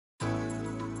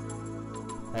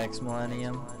X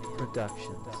Millennium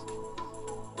Productions.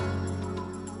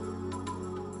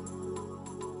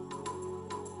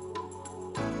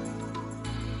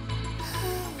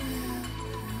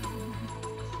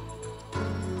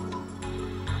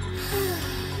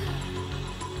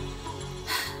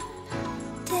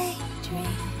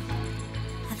 Daydream.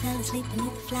 I fell asleep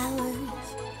beneath the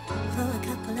flowers for a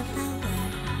couple of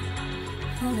hours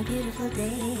on a beautiful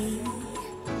day.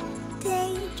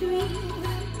 Daydream.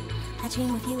 I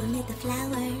dream of you amid the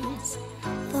flowers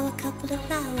for a couple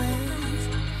of hours.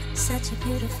 Such a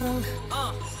beautiful day.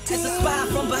 It's a spy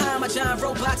from behind my giant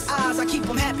robot's eyes. I keep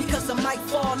him happy cause I might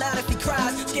fall out if he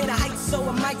cries. Scared of heights so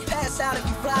I might pass out if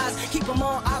he flies. Keep him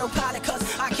on autopilot cause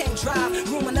I can't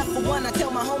drive. Room enough for one, I tell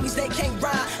my homies they can't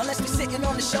ride unless we sitting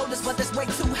on the shoulders, but that's way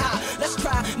too high. Let's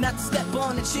try not to step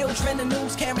on the children. The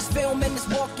news cameras filming this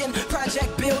walking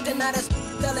project building. Now that's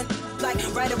selling like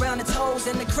right around the toes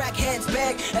and the crackhead's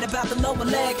bag at about the lower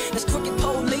leg. There's crooked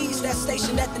police that's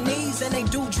stationed at the knees and they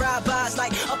do drive-bys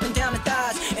like up and down the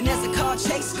thighs. And there's a car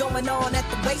chase going on at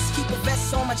the waist. Keep a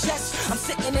vest on my chest. I'm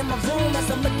sitting in my room as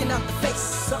I'm looking out the face.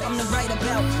 Something to write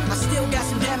about. I still got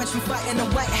some damage from fighting the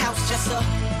White House. Just a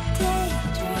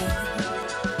daydream.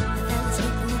 I fell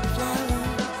asleep beneath the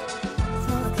flowers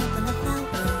for a couple of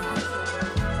hours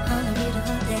on a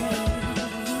beautiful day.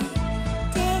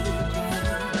 Daydream.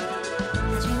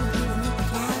 I dream of you beneath the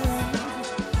flowers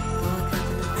for a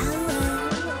couple of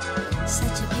hours.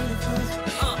 Such a beautiful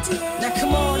day. now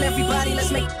come on everybody,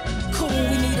 let's make cool.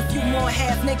 We need a few more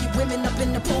half-naked women up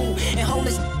in the pool and hold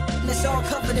this that's all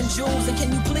covered in jewels. And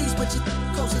can you please put your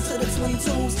closer to the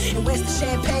 22s? And where's the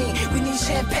champagne? We need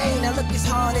champagne. Now look as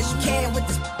hard as you can with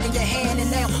this in your hand. And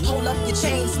now hold up your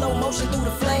chain, slow motion through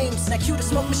the flames. Now cue the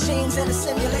smoke machines and the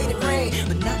simulated rain.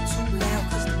 But not too loud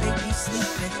cause the baby's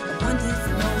sleeping. I wonder if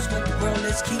he knows what the world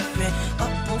is keeping.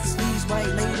 Up both sleeves while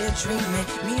he lay there dreaming.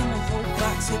 Me and my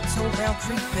robot tiptoe round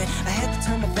creeping. I had to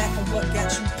turn my back on what got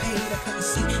you paid. I couldn't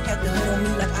see, had the hood on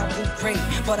me like I would great.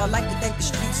 But I like to thank the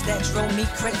streets that drove me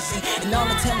crazy. And all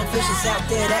the televisions out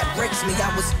there that breaks me.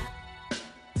 I was